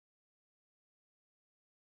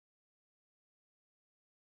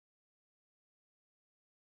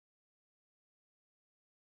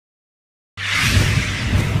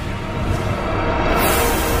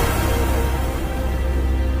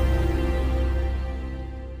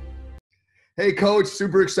Hey, Coach,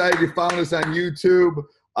 super excited you found us on YouTube.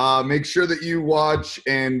 Make sure that you watch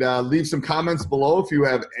and leave some comments below if you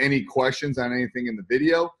have any questions on anything in the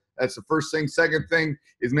video. That's the first thing. Second thing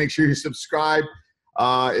is make sure you subscribe.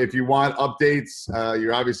 If you want updates,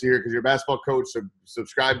 you're obviously here because you're a basketball coach, so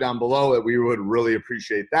subscribe down below. We would really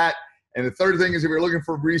appreciate that. And the third thing is if you're looking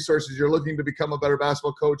for resources, you're looking to become a better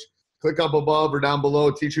basketball coach, click up above or down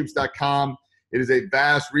below, teachhoops.com. It is a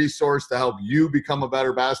vast resource to help you become a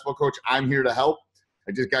better basketball coach. I'm here to help.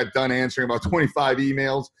 I just got done answering about 25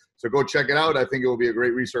 emails, so go check it out. I think it will be a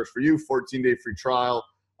great resource for you, 14-day free trial.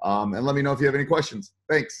 And let me know if you have any questions.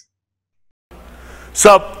 Thanks.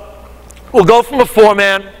 So we'll go from a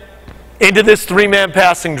 4-man into this 3-man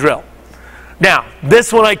passing drill. Now,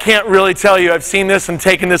 this one I can't really tell you. I've seen this and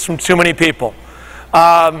taken this from too many people.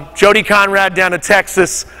 Jody Conrad down in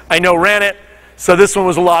Texas, I know, ran it, so this one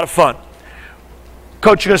was a lot of fun.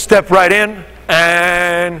 Coach, you're going to step right in,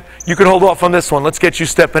 and you can hold off on this one. Let's get you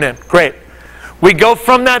stepping in. Great. We go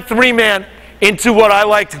from that 3-man into what I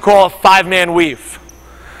like to call a 5-man weave.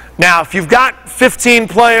 Now, if you've got 15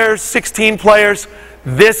 players, 16 players,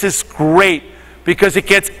 this is great because it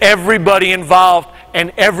gets everybody involved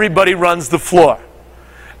and everybody runs the floor.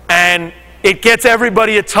 And it gets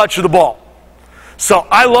everybody a touch of the ball. So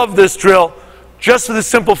I love this drill just for the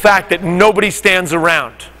simple fact that nobody stands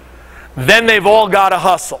around. Then they've all got to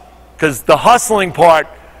hustle, because the hustling part,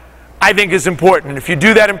 I think, is important. If you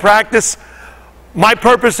do that in practice, my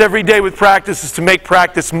purpose every day with practice is to make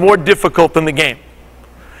practice more difficult than the game.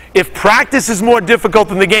 If practice is more difficult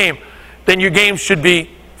than the game, then your game should be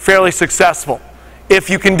fairly successful, if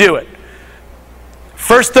you can do it.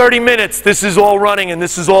 First 30 minutes, this is all running, and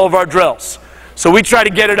this is all of our drills. So we try to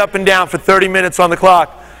get it up and down for 30 minutes on the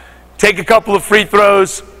clock. Take a couple of free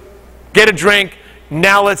throws, get a drink.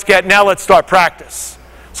 Now let's start practice.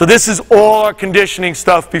 So this is all our conditioning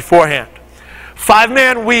stuff beforehand.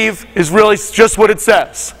 5-man weave is really just what it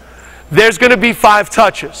says. There's going to be 5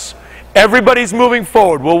 touches. Everybody's moving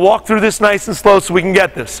forward. We'll walk through this nice and slow so we can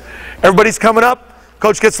get this. Everybody's coming up.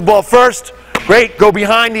 Coach gets the ball first. Great. Go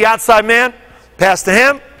behind the outside man. Pass to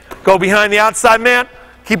him. Go behind the outside man.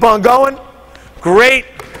 Keep on going. Great.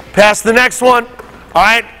 Pass the next one. All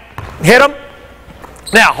right. Hit him.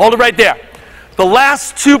 Now, hold it right there. The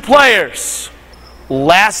last two players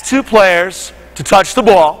to touch the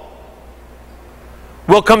ball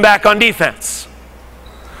will come back on defense.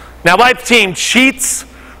 Now, my team cheats.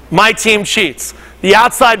 My team cheats. The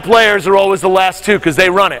outside players are always the last two because they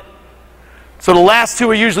run it. So the last two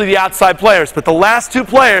are usually the outside players, but the last 2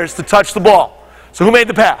 players to touch the ball. So who made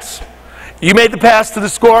the pass? You made the pass to the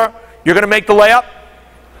scorer. You're going to make the layup.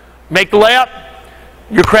 Make the layup.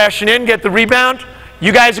 You're crashing in, get the rebound.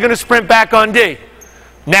 You guys are going to sprint back on D.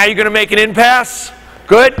 Now you're going to make an in pass.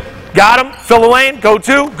 Good. Got him. Fill the lane. Go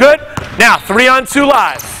to. Good. Now 3-on-2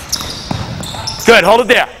 live. Good. Hold it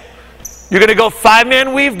there. You're going to go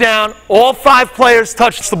 5-man weave down. All 5 players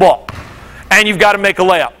touch the ball. And you've got to make a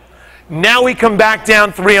layup. Now we come back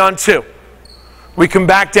down 3-on-2. We come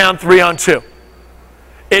back down 3-on-2.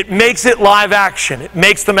 It makes it live action. It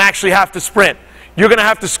makes them actually have to sprint. You're going to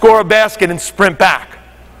have to score a basket and sprint back.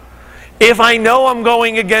 If I know I'm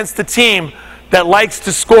going against a team that likes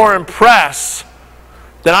to score and press,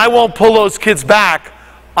 then I won't pull those kids back.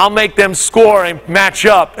 I'll make them score and match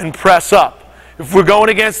up and press up. If we're going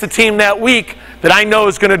against a team that week that I know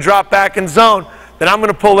is going to drop back in zone, then I'm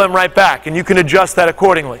going to pull them right back, and you can adjust that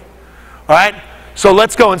accordingly. All right? So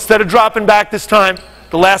let's go. Instead of dropping back this time,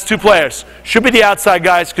 the last 2 players should be the outside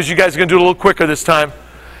guys because you guys are going to do it a little quicker this time.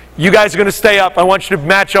 You guys are going to stay up. I want you to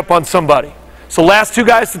match up on somebody. So last 2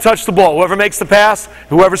 guys to touch the ball. Whoever makes the pass,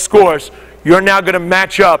 whoever scores, you're now going to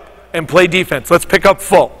match up and play defense. Let's pick up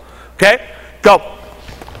full. Okay? Go.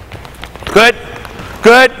 Good.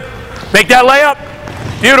 Good. Make that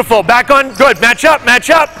layup. Beautiful. Back on. Good. Match up. Match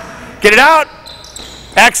up. Get it out.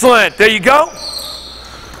 Excellent. There you go.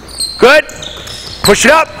 Good. Push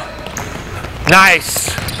it up. Nice.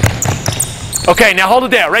 Okay, now hold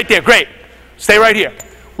it there. Right there. Great. Stay right here.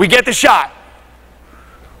 We get the shot.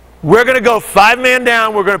 We're going to go 5-man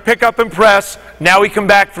down. We're going to pick up and press. Now we come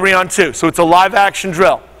back 3-on-2. So it's a live action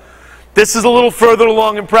drill. This is a little further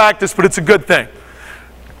along in practice, but it's a good thing.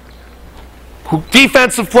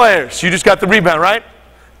 Defensive players. You just got the rebound, right?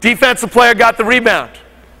 Defensive player got the rebound.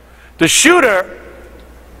 The shooter,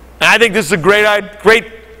 and I think this is a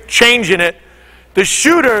great change in it, the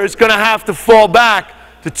shooter is going to have to fall back.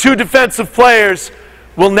 The 2 defensive players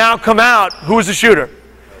will now come out. Who is the shooter?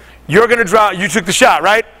 You're going to drop. You took the shot,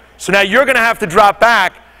 right? So now you're going to have to drop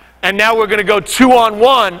back, and now we're going to go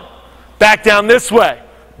 2-on-1 back down this way.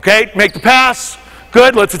 Okay, make the pass.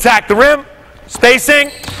 Good, let's attack the rim.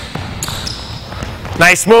 Spacing.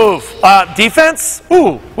 Nice move. Defense?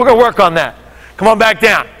 Ooh, we're going to work on that. Come on back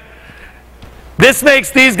down. This makes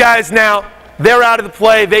these guys now, they're out of the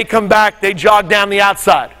play. They come back. They jog down the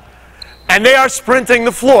outside. And they are sprinting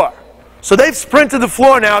the floor. So they've sprinted the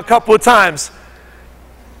floor now a couple of times.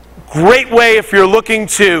 Great way if you're looking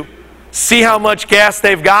to see how much gas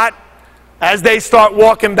they've got. As they start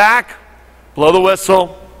walking back, blow the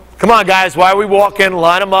whistle. Come on, guys. Why are we walking?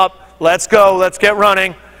 Line them up. Let's go. Let's get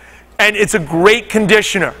running. And it's a great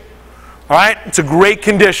conditioner. All right? It's a great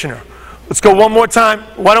conditioner. Let's go one more time.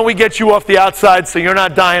 Why don't we get you off the outside so you're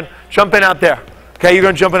not dying? Jump in out there. Okay, you're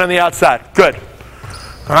going to jump in on the outside. Good.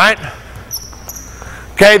 All right?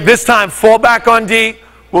 Okay, this time, fall back on D.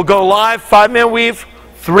 We'll go live, 5-man weave,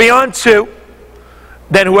 3-on-2.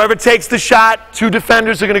 Then whoever takes the shot, 2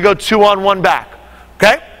 defenders are going to go 2-on-1 back.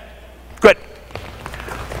 Okay? Good.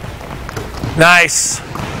 Nice.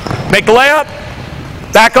 Make the layup.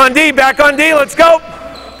 Back on D, let's go.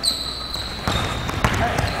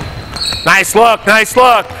 Nice look, nice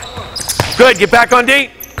look. Good, get back on D.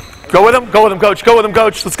 Go with him, coach, go with him,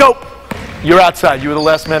 coach. Let's go. You're outside, you were the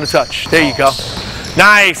last man to touch. There you go.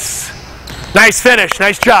 Nice. Nice finish,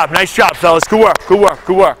 nice job, fellas. Good work, good work,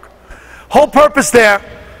 good work. Whole purpose there,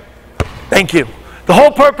 thank you. The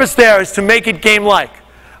whole purpose there is to make it game-like.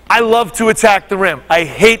 I love to attack the rim. I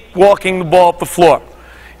hate walking the ball up the floor.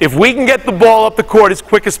 If we can get the ball up the court as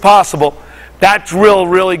quick as possible, that drill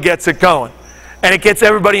really gets it going. And it gets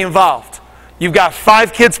everybody involved. You've got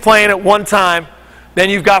 5 kids playing at one time, then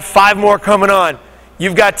you've got 5 more coming on.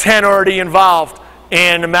 You've got 10 already involved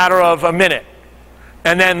in a matter of a minute.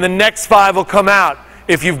 And then the next 5 will come out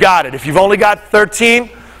if you've got it. If you've only got 13,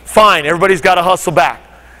 fine, everybody's got to hustle back.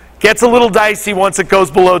 Gets a little dicey once it goes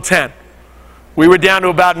below 10. We were down to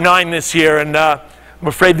about 9 this year, and I'm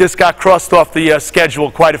afraid this got crossed off the schedule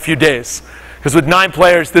quite a few days. Because with 9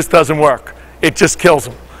 players, this doesn't work. It just kills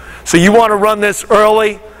them. So you want to run this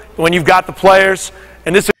early when you've got the players.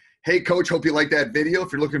 And this. Hey, Coach, hope you like that video.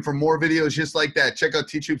 If you're looking for more videos just like that, check out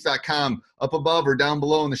teachhoops.com up above or down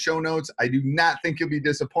below in the show notes. I do not think you'll be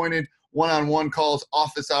disappointed. One-on-one calls,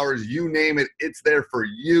 office hours, you name it, it's there for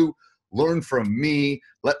you. Learn from me.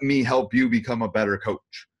 Let me help you become a better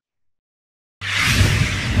coach.